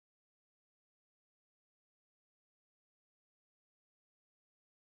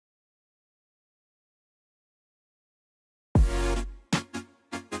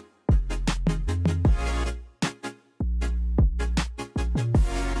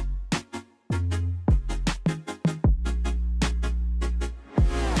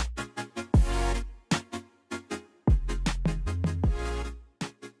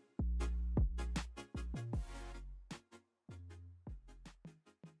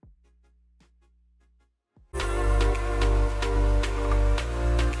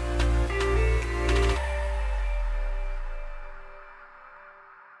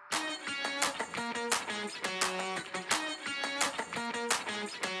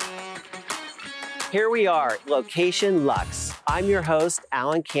Here we are, Location Luxe. I'm your host,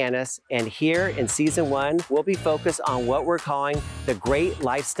 Alan Canas, and here in Season 1, we'll be focused on what we're calling the Great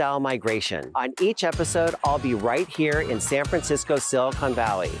Lifestyle Migration. On each episode, I'll be right here in San Francisco, Silicon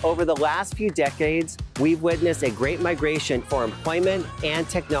Valley. Over the last few decades, we've witnessed a great migration for employment and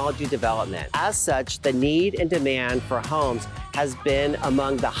technology development. As such, the need and demand for homes has been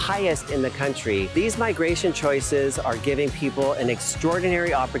among the highest in the country. These migration choices are giving people an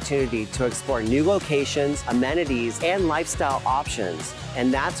extraordinary opportunity to explore new locations, amenities, and lifestyle options.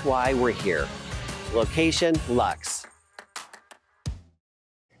 And that's why we're here. Location Luxe.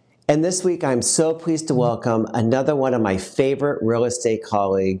 And this week, I'm so pleased to welcome another one of my favorite real estate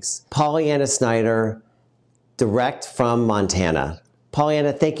colleagues, PollyAnna Snyder, direct from Montana.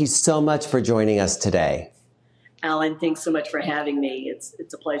 PollyAnna, thank you so much for joining us today. Alan, thanks so much for having me. It's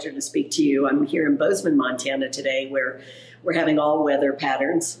a pleasure to speak to you. I'm here in Bozeman, Montana today, where we're having all weather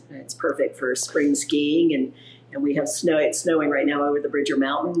patterns. It's perfect for spring skiing, and we have snow. It's snowing right now over the Bridger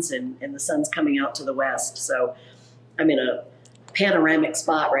Mountains, and the sun's coming out to the west. So I'm in a panoramic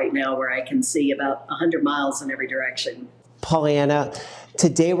spot right now where I can see about 100 miles in every direction. PollyAnna,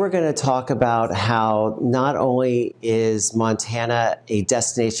 today we're going to talk about how not only is Montana a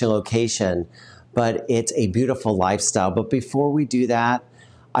destination location, but it's a beautiful lifestyle. But before we do that,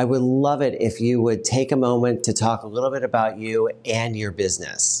 I would love it if you would take a moment to talk a little bit about you and your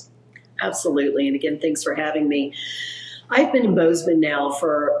business. Absolutely. And again, thanks for having me. I've been in Bozeman now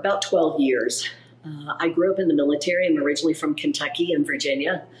for about 12 years. I grew up in the military. I'm originally from Kentucky and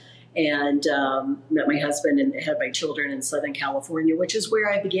Virginia, and met my husband and had my children in Southern California, which is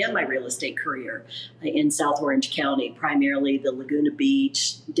where I began my real estate career in South Orange County, primarily the Laguna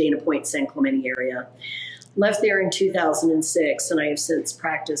Beach, Dana Point, San Clemente area. Left there in 2006, and I have since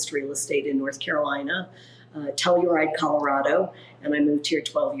practiced real estate in North Carolina, Telluride, Colorado, and I moved here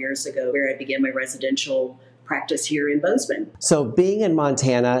 12 years ago, where I began my residential practice here in Bozeman. So being in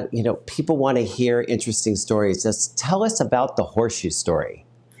Montana, you know, people want to hear interesting stories. Just tell us about the horseshoe story.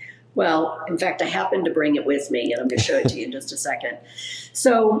 Well, in fact, I happened to bring it with me, and I'm going to show it to you in just a second.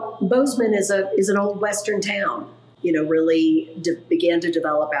 So Bozeman is an old Western town, you know, really began to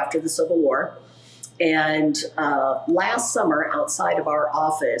develop after the Civil War. And last summer, outside of our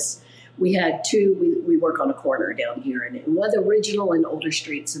office, we had we work on a corner down here, and one of the original and older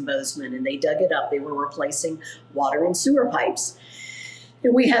streets in Bozeman, and they dug it up. They were replacing water and sewer pipes.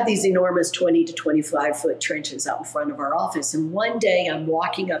 And we had these enormous 20 to 25 foot trenches out in front of our office. And one day I'm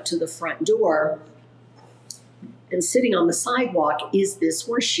walking up to the front door, and sitting on the sidewalk is this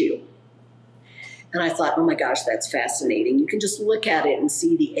horseshoe. And I thought, oh my gosh, that's fascinating. You can just look at it and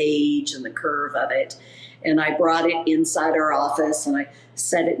see the age and the curve of it. And I brought it inside our office, and I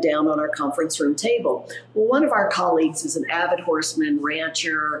set it down on our conference room table. Well, one of our colleagues is an avid horseman,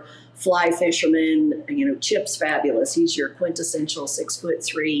 rancher, fly fisherman. You know, Chip's fabulous. He's your quintessential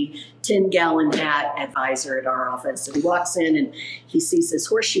 6'3", 10-gallon hat advisor at our office. And he walks in and he sees this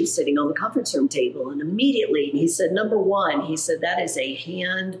horseshoe sitting on the conference room table. And immediately he said, number one, he said, that is a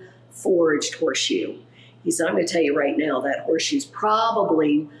hand-forged horseshoe. He said, I'm going to tell you right now, that horseshoe's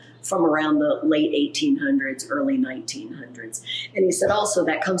probably from around the late 1800s, early 1900s. And he said also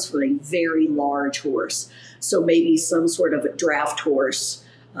that comes from a very large horse. So maybe some sort of a draft horse,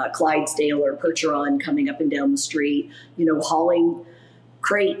 Clydesdale or Percheron, coming up and down the street, you know, hauling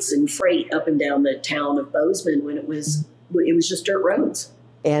crates and freight up and down the town of Bozeman when it was just dirt roads.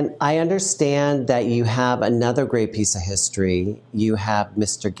 And I understand that you have another great piece of history. You have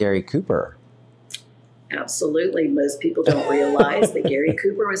Mr. Gary Cooper. Absolutely. Most people don't realize that Gary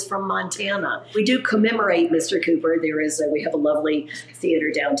Cooper was from Montana. We do commemorate Mr. Cooper. We have a lovely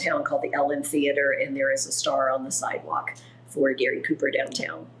theater downtown called the Ellen Theater, and there is a star on the sidewalk for Gary Cooper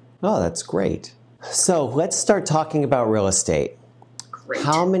downtown. Oh, that's great. So let's start talking about real estate. Great.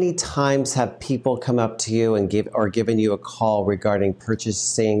 How many times have people come up to you and given you a call regarding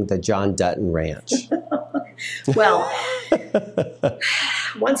purchasing the John Dutton Ranch? Well,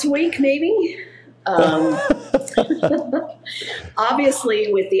 once a week, maybe.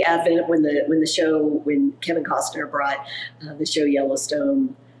 Obviously, with the advent when Kevin Costner brought the show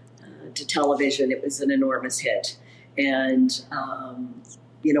Yellowstone to television, it was an enormous hit, and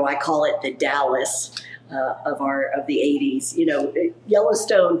you know, I call it the Dallas of the 80s. You know,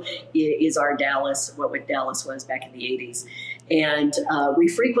 Yellowstone is our Dallas, what Dallas was back in the 80s, and we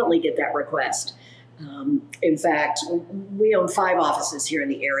frequently get that request. In fact, we own 5 offices here in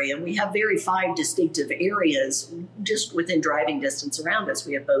the area, and we have 5 distinctive areas just within driving distance around us.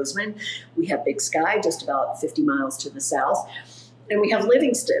 We have Bozeman, we have Big Sky, just about 50 miles to the south, and we have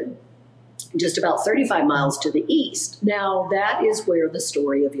Livingston. just about 35 miles to the east. Now, that is where the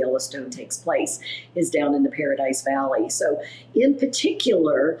story of Yellowstone takes place, is down in the Paradise Valley. So in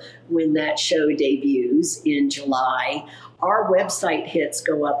particular, when that show debuts in July, our website hits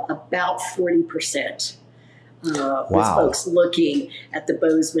go up about 40%. With folks looking at the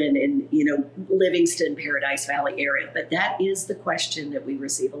Bozeman and, Livingston, Paradise Valley area. But that is the question that we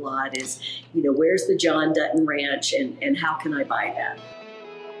receive a lot is, where's the John Dutton Ranch and how can I buy that?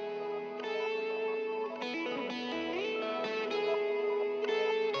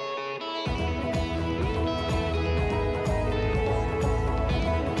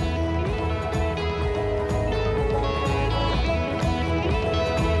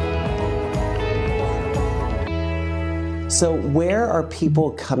 So where are people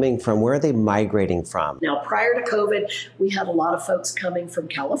coming from? Where are they migrating from? Now, prior to COVID, we had a lot of folks coming from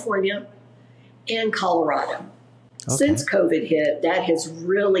California and Colorado. Okay. Since COVID hit, that has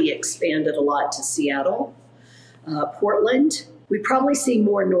really expanded a lot to Seattle, Portland. We probably see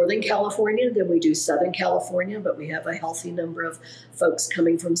more Northern California than we do Southern California, but we have a healthy number of folks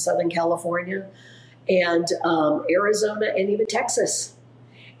coming from Southern California and Arizona and even Texas.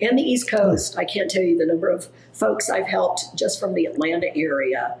 And the East Coast. I can't tell you the number of folks I've helped just from the Atlanta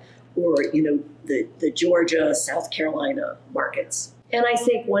area or, the Georgia, South Carolina markets. And I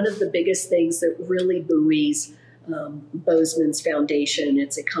think one of the biggest things that really buoys Bozeman's foundation,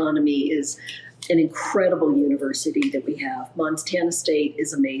 its economy, is an incredible university that we have. Montana State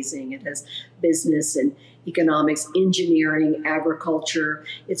is amazing. It has business and economics, engineering, agriculture.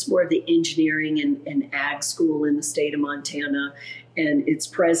 It's more of the engineering and ag school in the state of Montana. And its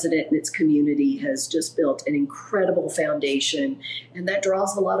president and its community has just built an incredible foundation. And that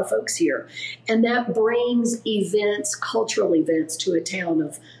draws a lot of folks here. And that brings events, cultural events, to a town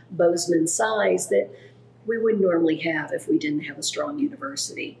of Bozeman's size that we wouldn't normally have if we didn't have a strong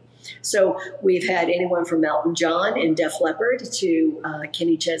university. So we've had anyone from Elton John and Def Leppard to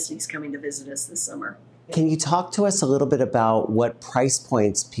Kenny Chesney's coming to visit us this summer. Can you talk to us a little bit about what price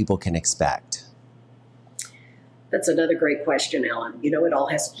points people can expect? That's another great question, Alan. It all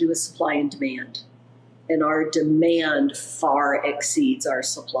has to do with supply and demand. And our demand far exceeds our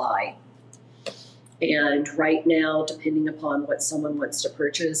supply. And right now, depending upon what someone wants to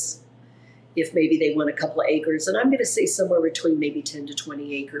purchase, if maybe they want a couple of acres, and I'm going to say somewhere between maybe 10 to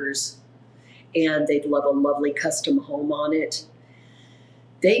 20 acres, and they'd love a lovely custom home on it,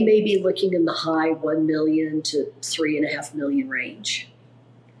 they may be looking in the high 1 million to 3.5 million range.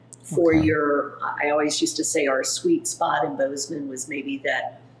 For I always used to say our sweet spot in Bozeman was maybe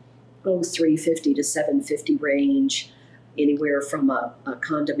that 350 to 750 range, anywhere from a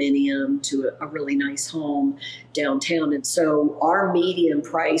condominium to a really nice home downtown. And so our median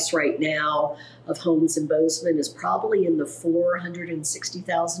price right now of homes in Bozeman is probably in the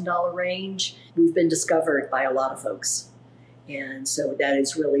 $460,000 range. We've been discovered by a lot of folks. And so that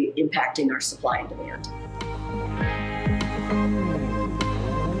is really impacting our supply and demand.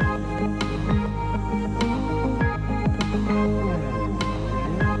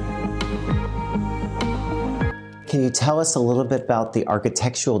 Can you tell us a little bit about the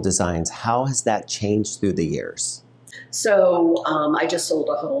architectural designs? How has that changed through the years? So I just sold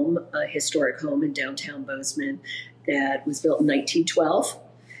a historic home in downtown Bozeman that was built in 1912.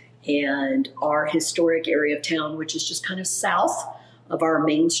 And our historic area of town, which is just kind of south of our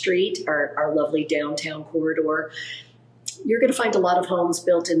main street, our lovely downtown corridor, you're going to find a lot of homes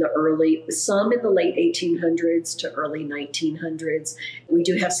built in some in the late 1800s to early 1900s. We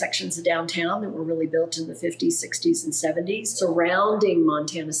do have sections of downtown that were really built in the 50s, 60s, and 70s. Surrounding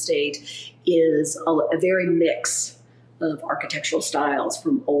Montana State is a very mix of architectural styles,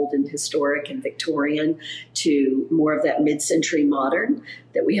 from old and historic and Victorian to more of that mid-century modern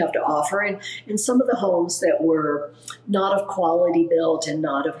that we have to offer. And some of the homes that were not of quality built and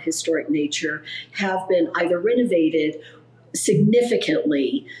not of historic nature have been either renovated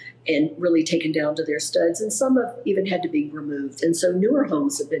significantly and really taken down to their studs, and some have even had to be removed. And so newer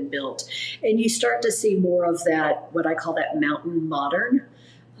homes have been built, and you start to see more of that, what I call that mountain modern.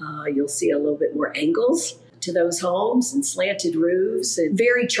 You'll see a little bit more angles to those homes and slanted roofs, and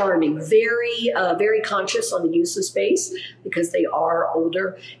very charming, very conscious on the use of space because they are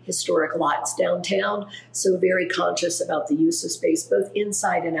older historic lots downtown. So very conscious about the use of space, both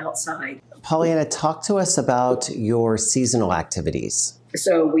inside and outside. PollyAnna, talk to us about your seasonal activities.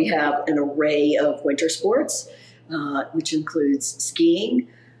 So we have an array of winter sports, which includes skiing,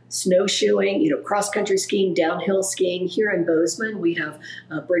 snowshoeing, cross-country skiing, downhill skiing. Here in Bozeman, we have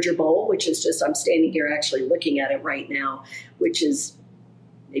Bridger Bowl, which is just, I'm standing here actually looking at it right now, which is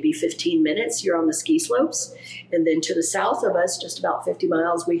maybe 15 minutes, you're on the ski slopes. And then to the south of us, just about 50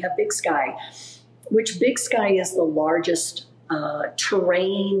 miles, we have Big Sky, which Big Sky is the largest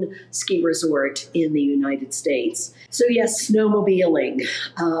terrain ski resort in the United States. So yes, snowmobiling,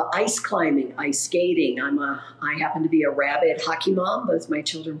 ice climbing, ice skating. I happen to be a rabid hockey mom. Both my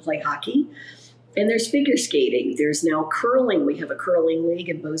children play hockey. And there's figure skating. There's now curling. We have a curling league,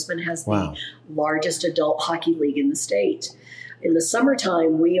 and Bozeman has the largest adult hockey league in the state. In the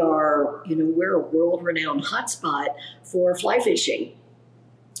summertime, we're a world-renowned hotspot for fly fishing.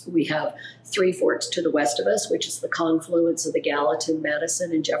 We have Three Forks to the west of us, which is the confluence of the Gallatin,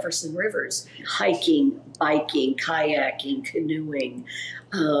 Madison, and Jefferson rivers. Hiking, biking, kayaking, canoeing.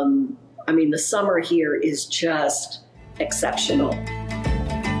 The summer here is just exceptional.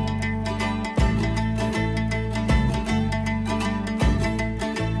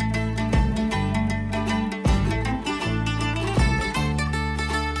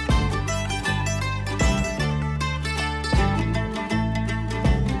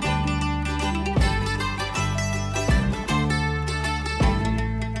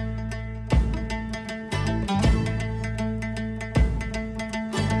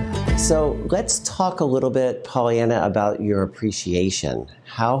 So let's talk a little bit, PollyAnna, about your appreciation.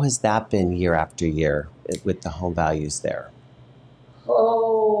 How has that been year after year with the home values there?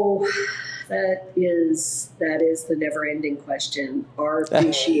 Oh, that is the never-ending question. Our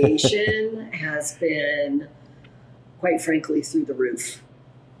appreciation has been, quite frankly, through the roof.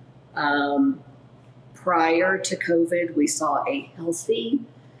 Prior to COVID, we saw a healthy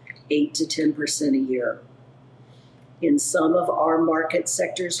 8 to 10% a year. In some of our market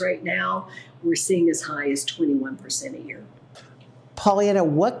sectors right now, we're seeing as high as 21% a year. PollyAnna,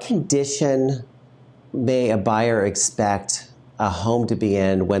 what condition may a buyer expect a home to be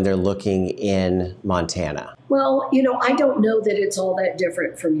in when they're looking in Montana? Well, I don't know that it's all that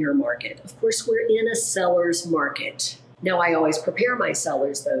different from your market. Of course, we're in a seller's market. Now, I always prepare my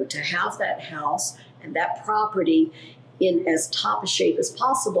sellers, though, to have that house and that property in as top a shape as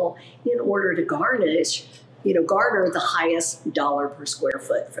possible in order to garner the highest dollar per square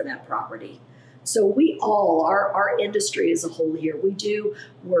foot for that property. So we all, our industry as a whole here, we do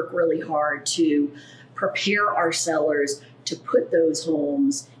work really hard to prepare our sellers to put those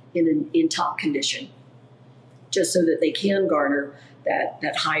homes in top condition, just so that they can garner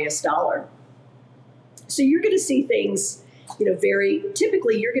that highest dollar. So you're going to see things,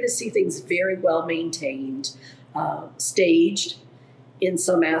 typically you're going to see things very well maintained, staged in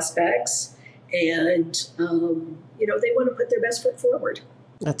some aspects. And, they want to put their best foot forward.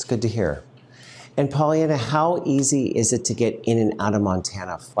 That's good to hear. And PollyAnna, how easy is it to get in and out of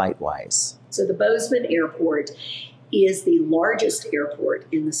Montana flight-wise? So the Bozeman Airport is the largest airport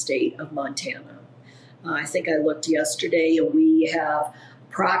in the state of Montana. I think I looked yesterday, and we have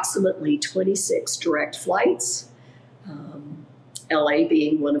approximately 26 direct flights, LA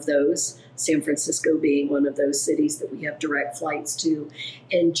being one of those. San Francisco being one of those cities that we have direct flights to.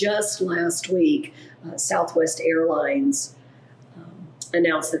 And just last week, Southwest Airlines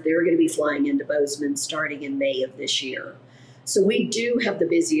announced that they're going to be flying into Bozeman starting in May of this year. So we do have the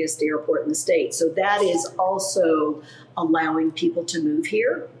busiest airport in the state. So that is also allowing people to move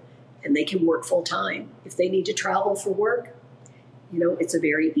here, and they can work full time. If they need to travel for work, it's a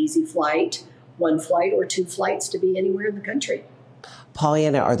very easy flight, one flight or two flights to be anywhere in the country.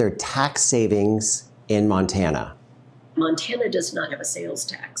 PollyAnna, are there tax savings in Montana? Montana does not have a sales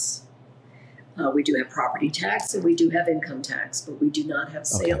tax. We do have property tax and we do have income tax, but we do not have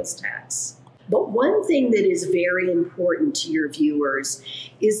sales tax. But one thing that is very important to your viewers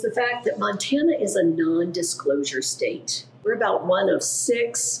is the fact that Montana is a non-disclosure state. We're about one of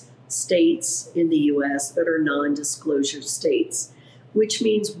 6 states in the U.S. that are non-disclosure states, which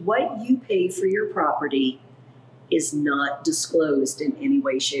means what you pay for your property is not disclosed in any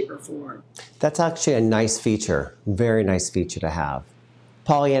way, shape, or form. That's actually a nice feature, very nice feature to have.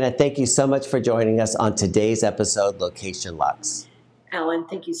 PollyAnna, thank you so much for joining us on today's episode, Location Luxe. Alan,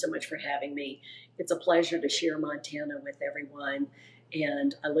 thank you so much for having me. It's a pleasure to share Montana with everyone,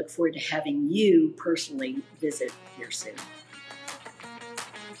 and I look forward to having you personally visit here soon.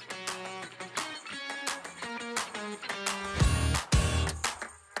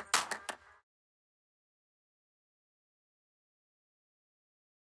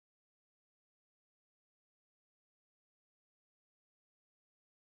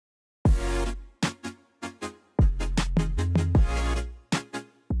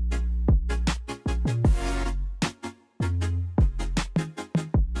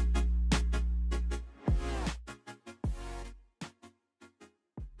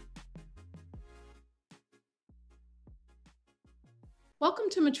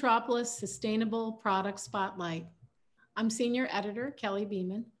 Welcome to Metropolis Sustainable Product Spotlight. I'm Senior Editor Kelly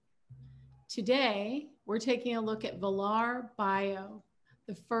Beeman. Today, we're taking a look at Volar Bio,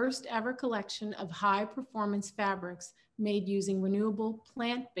 the first ever collection of high performance fabrics made using renewable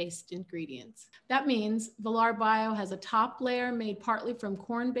plant-based ingredients. That means Volar Bio has a top layer made partly from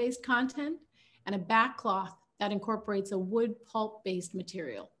corn-based content and a back cloth that incorporates a wood pulp-based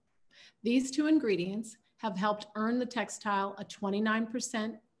material. These two ingredients have helped earn the textile a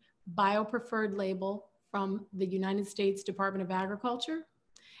 29% bio-preferred label from the United States Department of Agriculture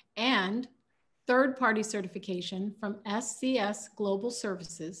and third-party certification from SCS Global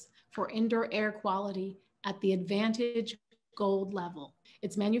Services for indoor air quality at the Advantage Gold level.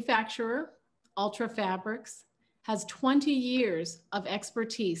 Its manufacturer, Ultra Fabrics, has 20 years of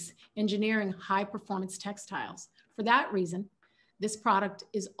expertise engineering high-performance textiles. For that reason, this product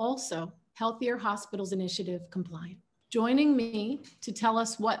is also Healthier Hospitals Initiative compliant. Joining me to tell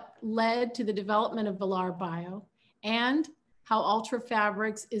us what led to the development of Volar Bio and how Ultra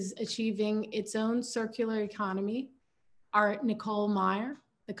Fabrics is achieving its own circular economy are Nicole Meyer,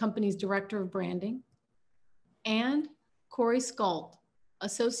 the company's Director of Branding, and Corey Scult,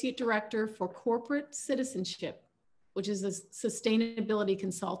 Associate Director for Corporate Citizenship, which is a sustainability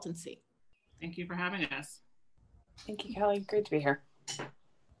consultancy. Thank you for having us. Thank you, Kelly. Great to be here.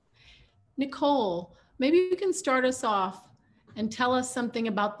 Nicole, maybe you can start us off and tell us something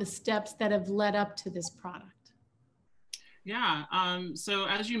about the steps that have led up to this product. Yeah, so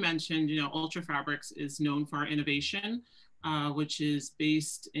as you mentioned, Ultra Fabrics is known for our innovation, which is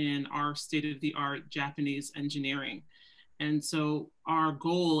based in our state-of-the-art Japanese engineering. And so our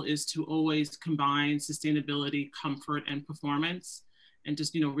goal is to always combine sustainability, comfort, and performance, and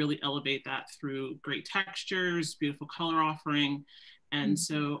just, really elevate that through great textures, beautiful color offering. And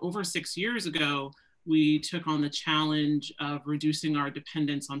so over 6 years ago, we took on the challenge of reducing our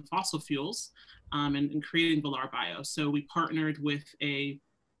dependence on fossil fuels and creating Volar Bio. So we partnered with a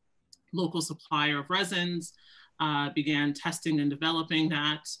local supplier of resins, began testing and developing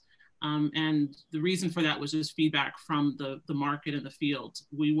that. And the reason for that was just feedback from the market and the field.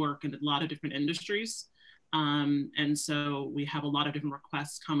 We work in a lot of different industries. And so we have a lot of different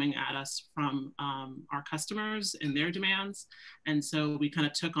requests coming at us from our customers and their demands. And so we kind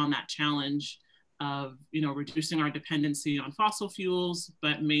of took on that challenge of, reducing our dependency on fossil fuels,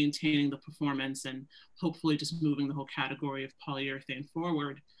 but maintaining the performance and hopefully just moving the whole category of polyurethane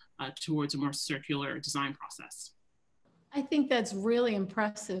forward towards a more circular design process. I think that's really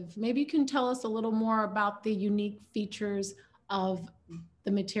impressive. Maybe you can tell us a little more about the unique features of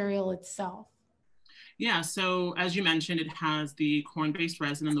the material itself. Yeah, so as you mentioned, it has the corn-based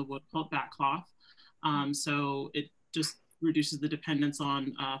resin and the wood pulp back cloth. So it just reduces the dependence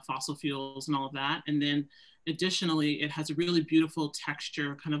on fossil fuels and all of that. And then additionally, it has a really beautiful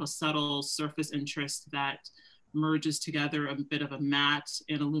texture, kind of a subtle surface interest that merges together a bit of a matte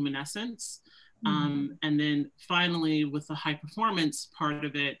and a luminescence. And then finally, with the high performance part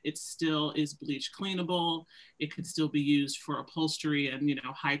of it, it still is bleach cleanable. It could still be used for upholstery and,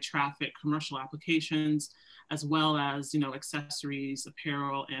 high traffic commercial applications, as well as, accessories,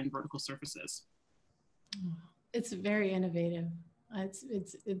 apparel, and vertical surfaces. It's very innovative.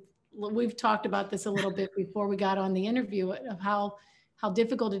 We've talked about this a little bit before we got on the interview of how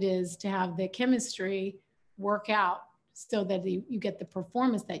difficult it is to have the chemistry work out so that you get the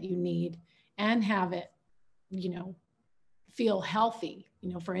performance that you need and have it, feel healthy,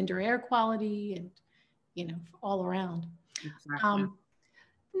 for indoor air quality and, all around. Exactly.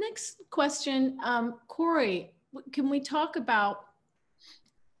 Next question, Corey, can we talk about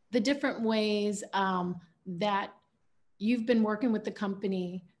the different ways that you've been working with the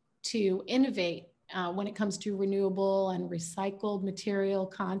company to innovate when it comes to renewable and recycled material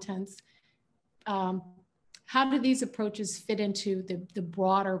contents? How do these approaches fit into the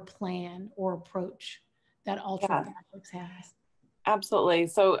broader plan or approach that Ultra Fabrics has? Absolutely.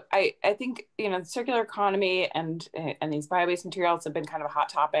 So I think, the circular economy and these bio-based materials have been kind of a hot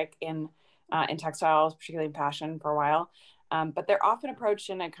topic in textiles, particularly in fashion for a while. But they're often approached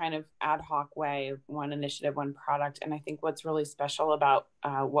in a kind of ad hoc way, one initiative, one product. And I think what's really special about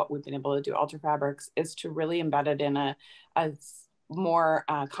what we've been able to do Ultra Fabrics is to really embed it in a more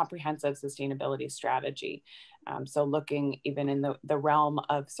comprehensive sustainability strategy. So looking even in the realm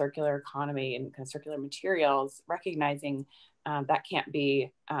of circular economy and kind of circular materials, recognizing that can't be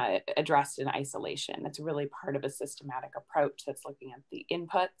addressed in isolation. It's really part of a systematic approach that's looking at the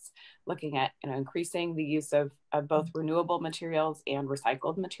inputs, looking at increasing the use of both renewable materials and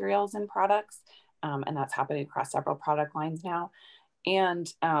recycled materials in products. And that's happening across several product lines now.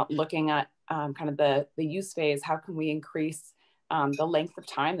 And looking at kind of the use phase, how can we increase the length of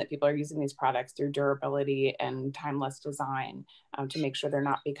time that people are using these products through durability and timeless design, to make sure they're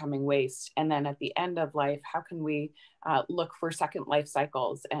not becoming waste. And then at the end of life, how can we look for second life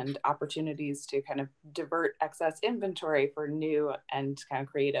cycles and opportunities to kind of divert excess inventory for new and kind of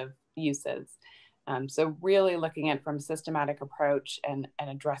creative uses. So really looking at from a systematic approach and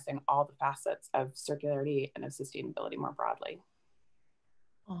addressing all the facets of circularity and of sustainability more broadly.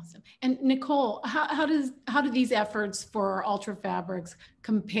 Awesome. And Nicole, how do these efforts for Ultra Fabrics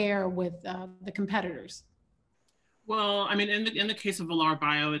compare with the competitors? Well, I mean, in the case of Volare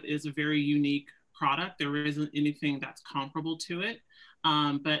Bio, it is a very unique product. There isn't anything that's comparable to it.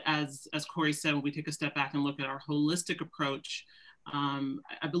 But as Corey said, when we take a step back and look at our holistic approach,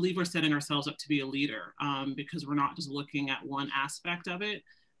 I believe we're setting ourselves up to be a leader, because we're not just looking at one aspect of it.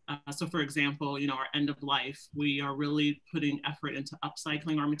 So for example, our end of life, we are really putting effort into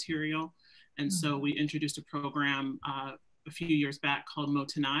upcycling our material. And so we introduced a program a few years back called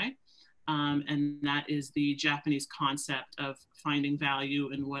Motenai. And that is the Japanese concept of finding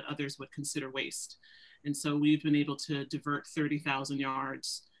value in what others would consider waste. And so we've been able to divert 30,000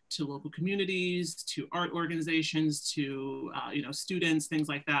 yards to local communities, to art organizations, to students, things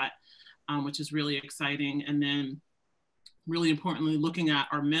like that, which is really exciting. And then really importantly, looking at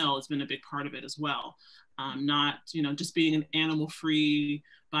our mill has been a big part of it as well. Not just being an animal-free,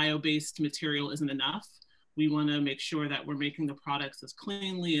 bio-based material isn't enough. We want to make sure that we're making the products as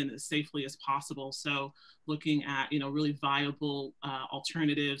cleanly and as safely as possible. So looking at really viable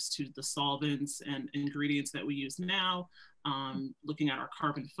alternatives to the solvents and ingredients that we use now, looking at our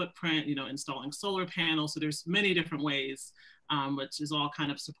carbon footprint, installing solar panels. So there's many different ways, which is all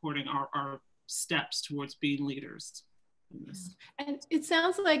kind of supporting our steps towards being leaders. And it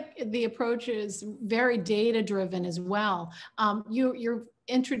sounds like the approach is very data-driven as well. You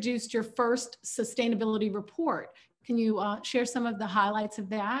introduced your first sustainability report. Can you share some of the highlights of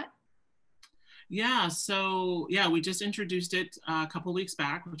that? Yeah, so we just introduced it a couple weeks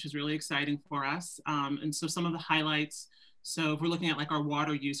back, which is really exciting for us. And so some of the highlights, so if we're looking at like our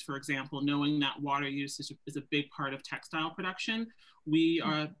water use, for example, knowing that water use is a big part of textile production, we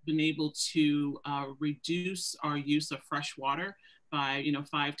have been able to reduce our use of fresh water by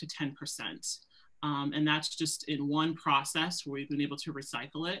 5 to 10%. And that's just in one process where we've been able to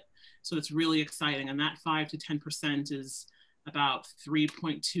recycle it. So it's really exciting. And that 5 to 10% is about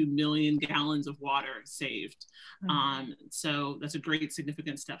 3.2 million gallons of water saved. So that's a great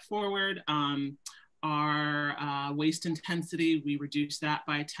significant step forward. Our waste intensity, we reduced that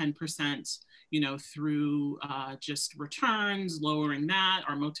by 10%, through just returns, lowering that,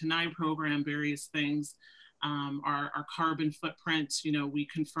 our Motenai program, various things. Our carbon footprint, we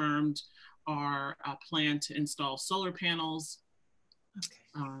confirmed our plan to install solar panels. Okay.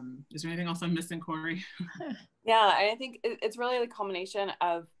 Is there anything else I'm missing, Corey? Yeah, I think it's really the culmination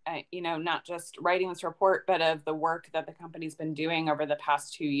of, not just writing this report, but of the work that the company's been doing over the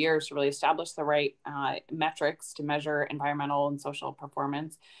past 2 years to really establish the right metrics to measure environmental and social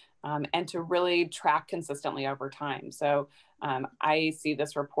performance, and to really track consistently over time. So I see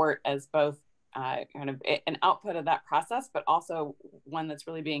this report as both kind of an output of that process, but also one that's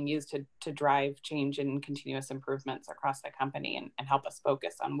really being used to drive change and continuous improvements across the company and help us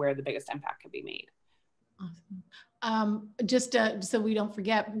focus on where the biggest impact can be made. Awesome. Just so we don't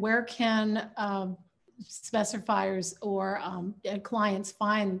forget, where can specifiers or clients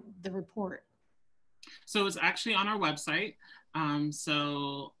find the report? So it's actually on our website.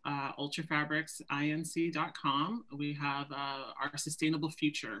 ultrafabricsinc.com. We have our sustainable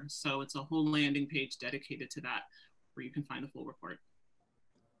future. So it's a whole landing page dedicated to that where you can find the full report.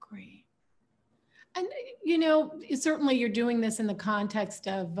 Great. And, certainly you're doing this in the context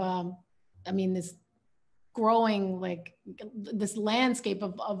of, this growing, this landscape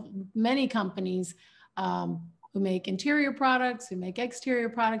of many companies who make interior products, who make exterior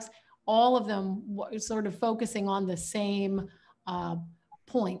products, all of them sort of focusing on the same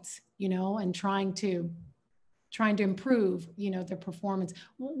points, and trying to improve, their performance.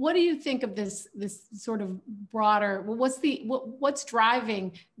 What do you think of this sort of broader? What's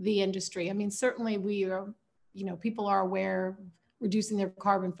driving the industry? I mean, certainly we are, people are aware of reducing their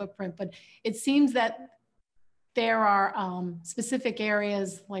carbon footprint, but it seems that there are specific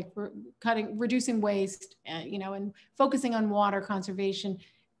areas like reducing waste, and focusing on water conservation.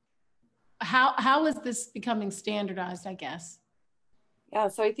 How is this becoming standardized, I guess? Yeah,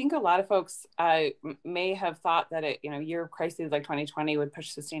 so I think a lot of folks may have thought that year crises like 2020 would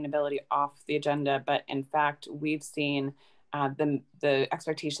push sustainability off the agenda, but in fact, we've seen the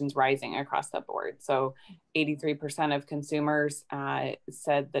expectations rising across the board. So 83% of consumers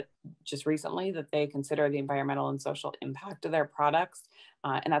said that just recently that they consider the environmental and social impact of their products.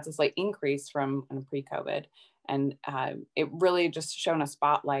 And that's a slight increase from pre-COVID. And it really just shone a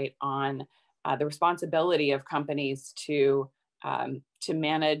spotlight on the responsibility of companies to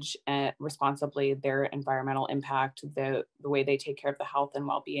manage responsibly their environmental impact, the way they take care of the health and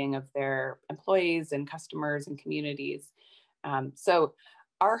well-being of their employees and customers and communities. So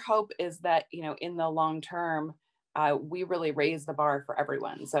our hope is that, in the long term, we really raise the bar for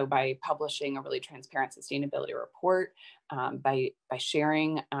everyone. So by publishing a really transparent sustainability report, by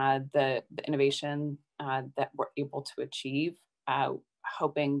sharing the innovation that we're able to achieve,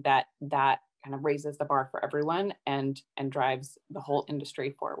 hoping that kind of raises the bar for everyone and drives the whole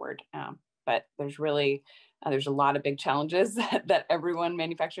industry forward. But there's a lot of big challenges that everyone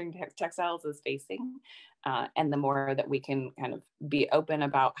manufacturing textiles is facing. And the more that we can kind of be open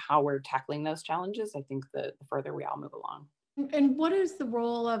about how we're tackling those challenges, I think the further we all move along. And what is the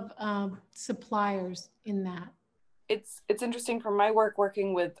role of suppliers in that? It's interesting from my work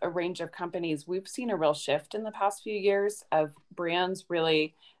working with a range of companies. We've seen a real shift in the past few years of brands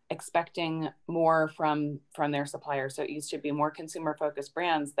really expecting more from their suppliers. So it used to be more consumer focused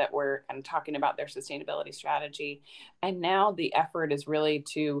brands that were kind of talking about their sustainability strategy. And now the effort is really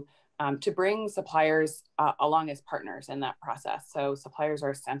to bring suppliers along as partners in that process. So suppliers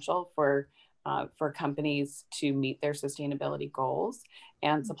are essential for companies to meet their sustainability goals,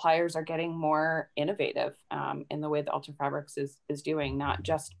 and suppliers are getting more innovative in the way that Ultra Fabrics is doing, not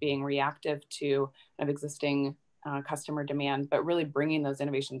just being reactive to kind of existing customer demand, but really bringing those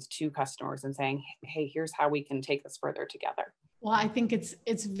innovations to customers and saying, hey, here's how we can take this further together. Well, I think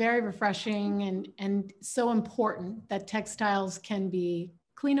it's very refreshing and so important that textiles can be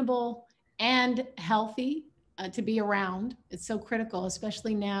cleanable and healthy to be around. It's so critical,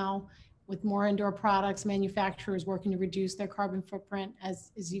 especially now with more indoor products, manufacturers working to reduce their carbon footprint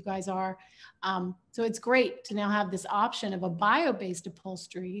as you guys are. So it's great to now have this option of a bio-based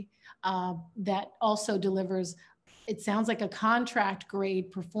upholstery that also delivers, it sounds like, a contract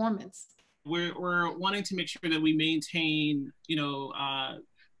grade performance. We're wanting to make sure that we maintain,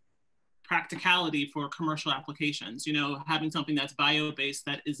 practicality for commercial applications. Having something that's bio-based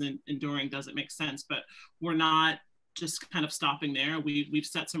that isn't enduring doesn't make sense, but we're not just kind of stopping there. We've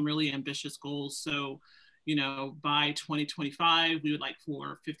set some really ambitious goals. So, by 2025, we would like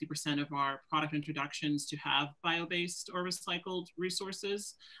for 50% of our product introductions to have bio-based or recycled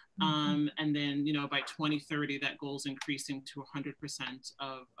resources. And then, by 2030, that goal is increasing to 100%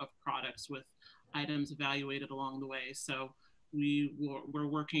 of products with items evaluated along the way. So we're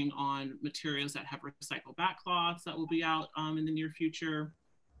working on materials that have recycled backcloths that will be out in the near future.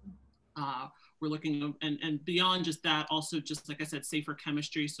 We're looking, and beyond just that, also just like I said, safer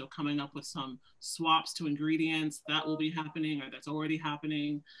chemistry. So coming up with some swaps to ingredients that will be happening or that's already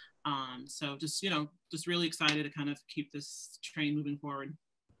happening. So just really excited to kind of keep this train moving forward.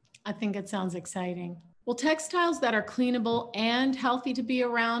 I think it sounds exciting. Well, textiles that are cleanable and healthy to be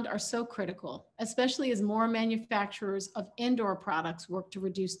around are so critical, especially as more manufacturers of indoor products work to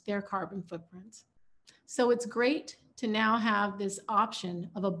reduce their carbon footprints. So it's great to now have this option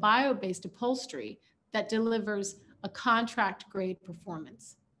of a bio-based upholstery that delivers a contract grade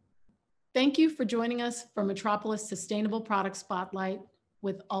performance. Thank you for joining us for Metropolis Sustainable Product Spotlight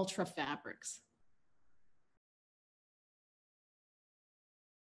with Ultra Fabrics.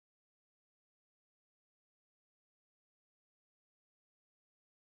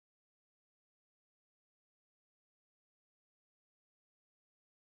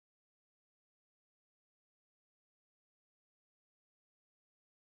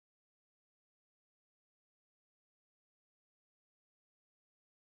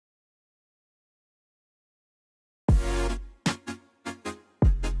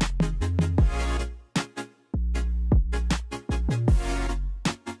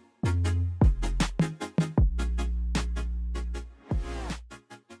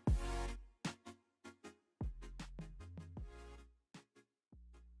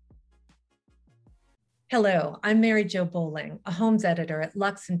 Hello, I'm Mary Jo Bowling, a homes editor at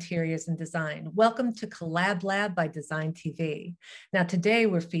Luxe Interiors and Design. Welcome to Collab Lab by DesignTV. Now today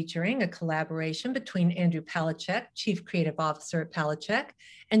we're featuring a collaboration between Andrew Palecek, Chief Creative Officer at Palecek,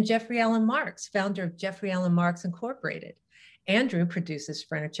 and Jeffrey Allen Marks, founder of Jeffrey Allen Marks Incorporated. Andrew produces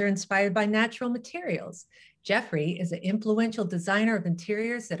furniture inspired by natural materials. Jeffrey is an influential designer of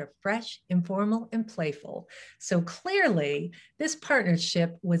interiors that are fresh, informal, and playful. So clearly, this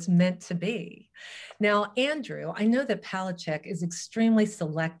partnership was meant to be. Now, Andrew, I know that Palecek is extremely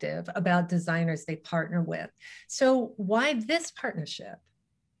selective about designers they partner with. So why this partnership?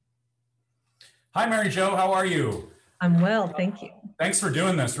 Hi, Mary Jo, how are you? I'm well, thank you. Thanks for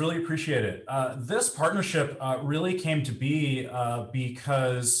doing this, really appreciate it. This partnership really came to be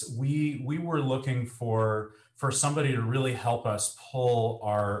because we were looking for somebody to really help us pull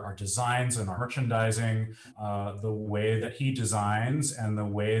our designs and our merchandising, the way that he designs and the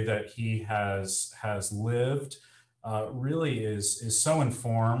way that he has lived really is so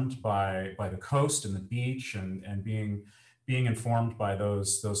informed by the coast and the beach and being informed by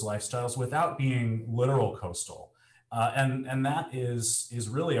those lifestyles without being literal coastal. And that is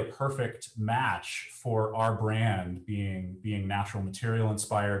really a perfect match for our brand being natural material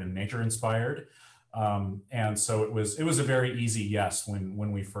inspired and nature inspired. And so it was a very easy yes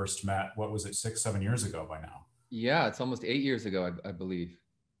when we first met. What was it, 6-7 years ago by now? Yeah, it's almost 8 years ago, I believe.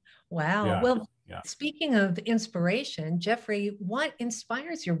 Wow. Yeah, well, yeah. Speaking of inspiration, Jeffrey, what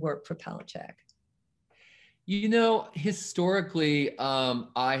inspires your work for Palecek? You know, historically,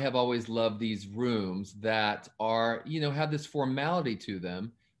 I have always loved these rooms that are, have this formality to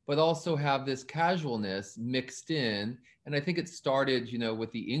them, but also have this casualness mixed in. And I think it started,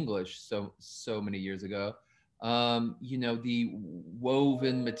 with the English so many years ago. The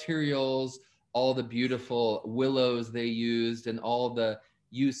woven materials, all the beautiful willows they used, and all the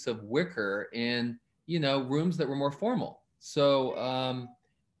use of wicker in, rooms that were more formal. So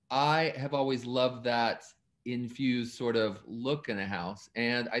I have always loved that infused sort of look in a house.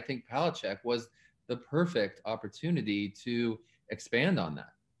 And I think Palecek was the perfect opportunity to expand on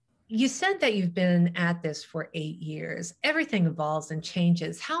that. You said that you've been at this for 8 years. Everything evolves and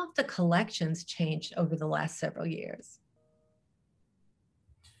changes. How have the collections changed over the last several years?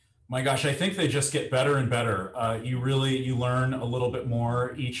 My gosh, I think they just get better and better. You learn a little bit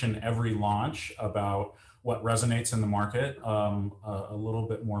more each and every launch about what resonates in the market, a little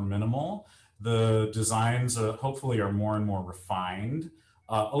bit more minimal. The designs hopefully are more and more refined,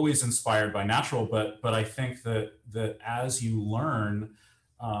 always inspired by natural, but I think that as you learn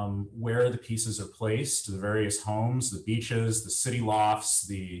where the pieces are placed, the various homes, the beaches, the city lofts,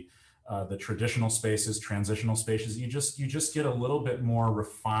 the traditional spaces, transitional spaces, you just get a little bit more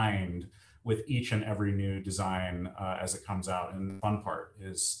refined with each and every new design as it comes out. And the fun part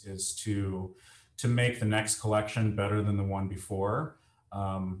is to make the next collection better than the one before.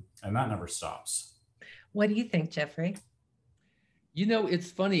 And that never stops. What do you think, Jeffrey?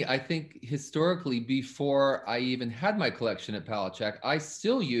 It's funny. I think historically, before I even had my collection at Palecek, I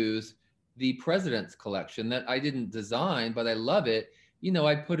still use the President's collection that I didn't design, but I love it.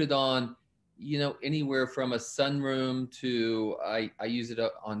 I put it on, anywhere from a sunroom to I use it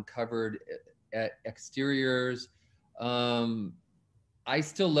on covered exteriors. I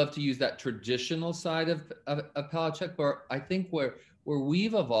still love to use that traditional side of Palecek, but I think where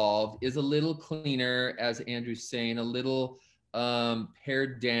we've evolved is a little cleaner, as Andrew's saying, a little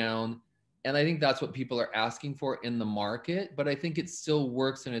pared down. And I think that's what people are asking for in the market, but I think it still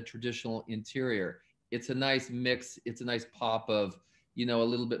works in a traditional interior. It's a nice mix. It's a nice pop of, a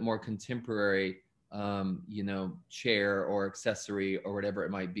little bit more contemporary, chair or accessory or whatever it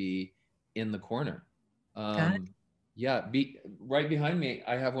might be in the corner. Yeah, right behind me,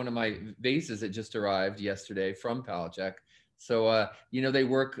 I have one of my vases that just arrived yesterday from Palecek. So,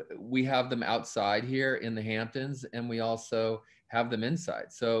 we have them outside here in the Hamptons, and we also have them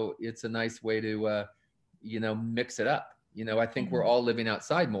inside. So it's a nice way to, mix it up. I think we're all living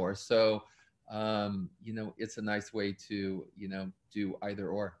outside more. So, it's a nice way to, do either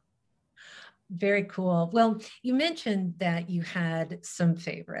or. Very cool. Well, you mentioned that you had some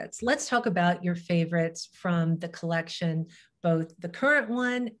favorites. Let's talk about your favorites from the collection, both the current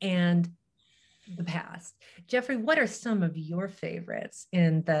one and the past. Jeffrey, what are some of your favorites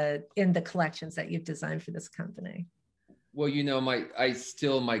in the collections that you've designed for this company? Well,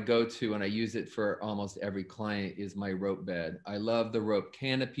 my go-to, and I use it for almost every client, is my rope bed. I love the rope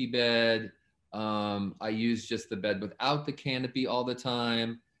canopy bed. I use just the bed without the canopy all the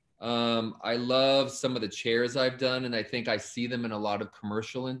time. I love some of the chairs I've done, and I think I see them in a lot of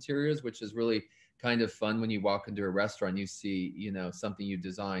commercial interiors, which is really kind of fun when you walk into a restaurant, you see, something you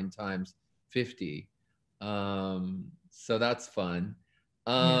designed times 50. So that's fun.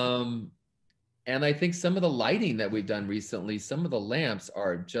 And I think some of the lighting that we've done recently, some of the lamps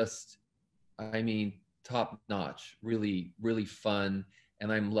are just, top notch, really, really fun.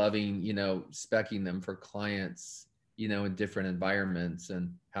 And I'm loving, speccing them for clients, in different environments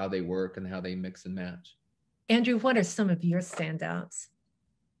and how they work and how they mix and match. Andrew, what are some of your standouts?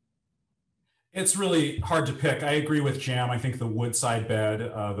 It's really hard to pick. I agree with Jam. I think the woodside bed,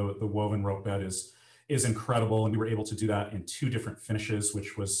 the woven rope bed is incredible, and we were able to do that in 2 different finishes,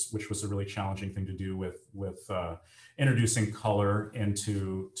 which was a really challenging thing to do with introducing color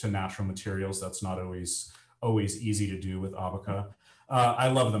into natural materials. That's not always easy to do with Abaca. I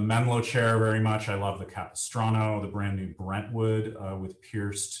love the Menlo chair very much. I love the Capistrano, the brand new Brentwood with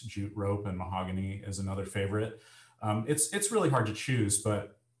pierced jute rope and mahogany is another favorite. It's really hard to choose,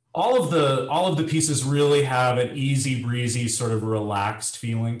 but all of the pieces really have an easy breezy sort of relaxed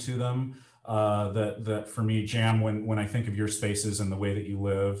feeling to them. That for me, Jam, when I think of your spaces and the way that you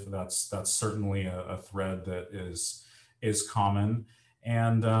live, that's certainly a thread that is common,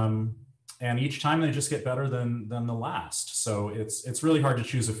 and each time they just get better than the last. So it's really hard to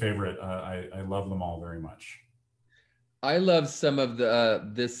choose a favorite. I love them all very much. I love some of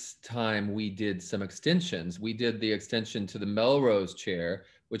the, this time we did some extensions. We did the extension to the Melrose chair,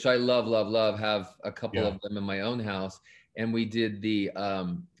 which I love, have a couple of them in my own house. And we did the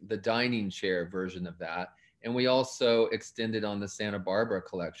dining chair version of that. And we also extended on the Santa Barbara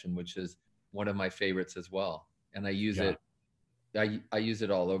collection, which is one of my favorites as well. And I use it, I use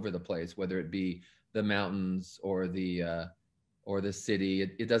it all over the place, whether it be the mountains or the city.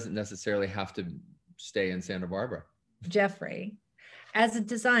 It doesn't necessarily have to stay in Santa Barbara. Jeffrey, as a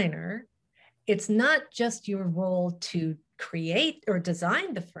designer, it's not just your role to create or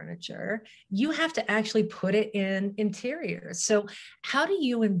design the furniture, you have to actually put it in interiors. So how do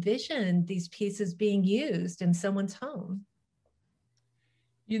you envision these pieces being used in someone's home?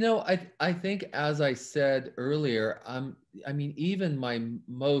 You know, I think, as I said earlier, I mean, even my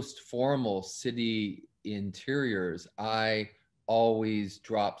most formal city interiors, I always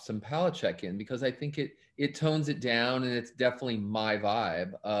drop some Palecek in, because I think it tones it down, and it's definitely my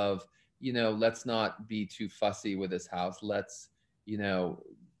vibe of, you know, let's not be too fussy with this house. Let's, you know,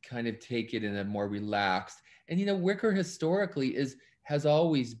 kind of take it in a more relaxed. And, you know, wicker historically has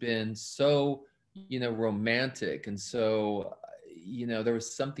always been so, you know, romantic. And so, you know, there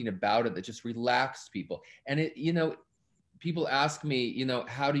was something about it that just relaxed people. And it, you know, people ask me, you know,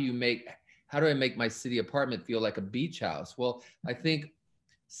 how do I make my city apartment feel like a beach house? Well, I think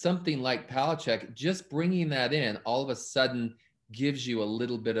something like Palecek, just bringing that in, all of a sudden gives you a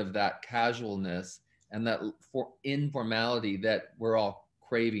little bit of that casualness and that informality that we're all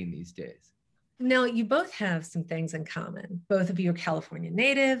craving these days. Now, you both have some things in common. Both of you are California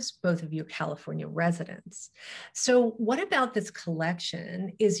natives, both of you are California residents. So what about this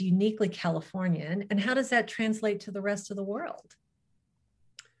collection is uniquely Californian, and how does that translate to the rest of the world?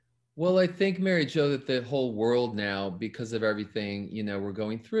 Well, I think, Mary Jo, that the whole world now, because of everything, you know, we're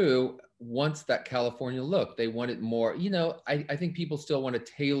going through, wants that California look. They want it more, you know, I think people still want a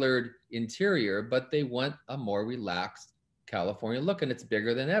tailored interior, but they want a more relaxed California look, and it's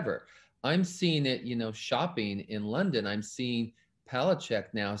bigger than ever. I'm seeing it, you know, shopping in London. I'm seeing Palecek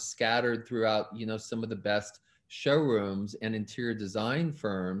now scattered throughout, you know, some of the best showrooms and interior design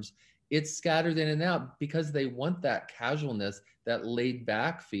firms. It's scattered in and out because they want that casualness, that laid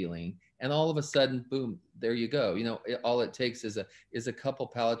back feeling. And all of a sudden, boom, there you go. You know, all it takes is a couple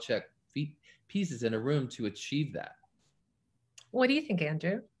Palecek pieces in a room to achieve that. What do you think,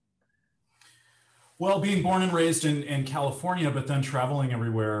 Andrew? Well, being born and raised in California, but then traveling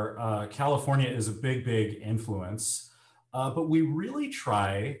everywhere, California is a big influence. But we really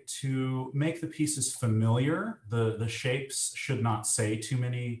try to make the pieces familiar. The shapes should not say too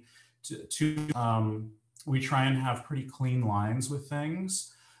many. We try and have pretty clean lines with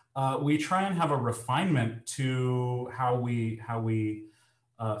things. We try and have a refinement to how we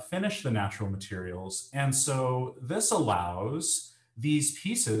finish the natural materials. And so this allows these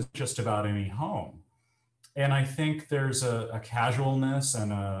pieces just about any home. And I think there's a casualness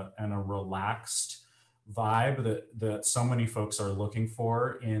and a relaxed vibe that so many folks are looking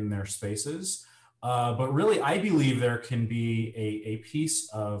for in their spaces. But really, I believe there can be a piece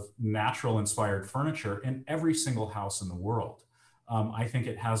of natural inspired furniture in every single house in the world. I think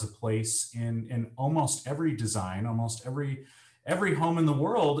it has a place in almost every design, almost every home in the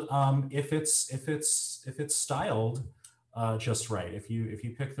world, if it's styled just right. If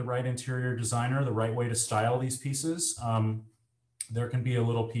you pick the right interior designer, the right way to style these pieces, there can be a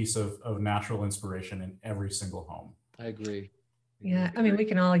little piece of natural inspiration in every single home. I agree. Yeah, I mean, we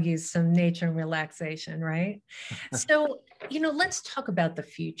can all use some nature and relaxation, right? So, you know, let's talk about the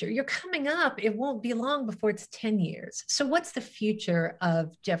future. You're coming up. It won't be long before it's 10 years. So what's the future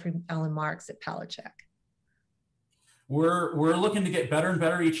of Jeffrey Allen Marks at Palecek? We're looking to get better and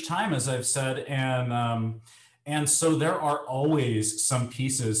better each time, as I've said, And so there are always some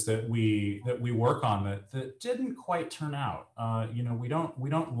pieces that we work on that didn't quite turn out. You know, we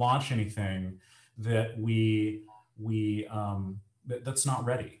don't launch anything that that's not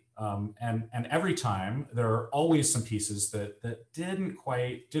ready. And every time there are always some pieces that didn't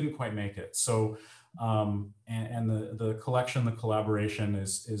quite make it. So and the collection, the collaboration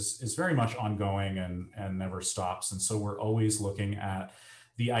is very much ongoing and never stops. And so we're always looking at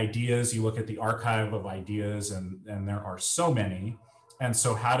the ideas. You look at the archive of ideas, and there are so many. And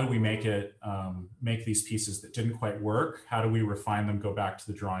so how do we make make these pieces that didn't quite work? How do we refine them, go back to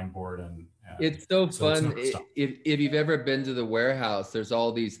the drawing board? And it's so fun. It's if you've ever been to the warehouse, there's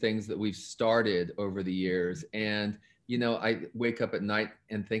all these things that we've started over the years. And, you know, I wake up at night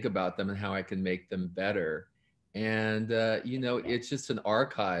and think about them and how I can make them better. And, you know, it's just an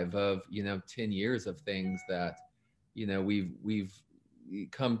archive of, you know, 10 years of things that, you know, we've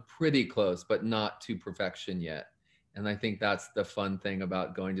come pretty close, but not to perfection yet. And I think that's the fun thing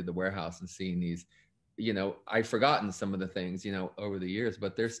about going to the warehouse and seeing these, you know, I've forgotten some of the things, you know, over the years,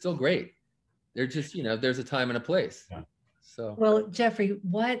 but they're still great. They're just, you know, there's a time and a place. Yeah. So, well, Jeffrey,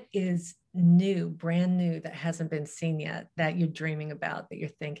 what is new, brand new, that hasn't been seen yet, that you're dreaming about, that you're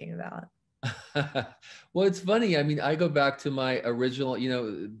thinking about? Well, it's funny. I mean, I go back to my original, you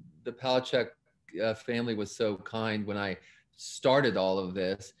know, the Palecek family was so kind when I started all of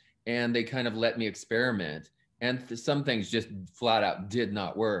this, and they kind of let me experiment. And some things just flat out did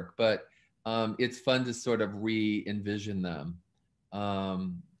not work, but it's fun to sort of re-envision them.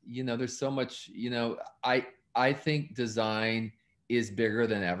 You know, there's so much, you know, I think design is bigger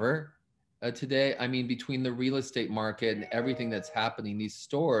than ever today. I mean, between the real estate market and everything that's happening, these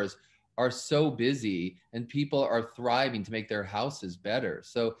stores are so busy and people are thriving to make their houses better.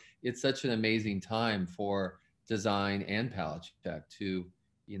 So it's such an amazing time for design and Palecek to,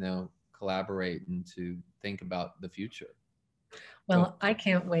 you know, collaborate and to think about the future. Well, I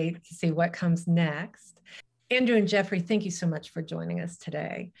can't wait to see what comes next. Andrew and Jeffrey, thank you so much for joining us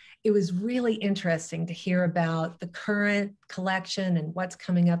today. It was really interesting to hear about the current collection and what's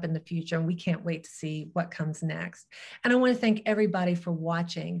coming up in the future, and we can't wait to see what comes next. And I want to thank everybody for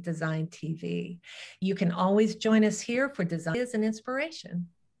watching Design TV. You can always join us here for design and inspiration.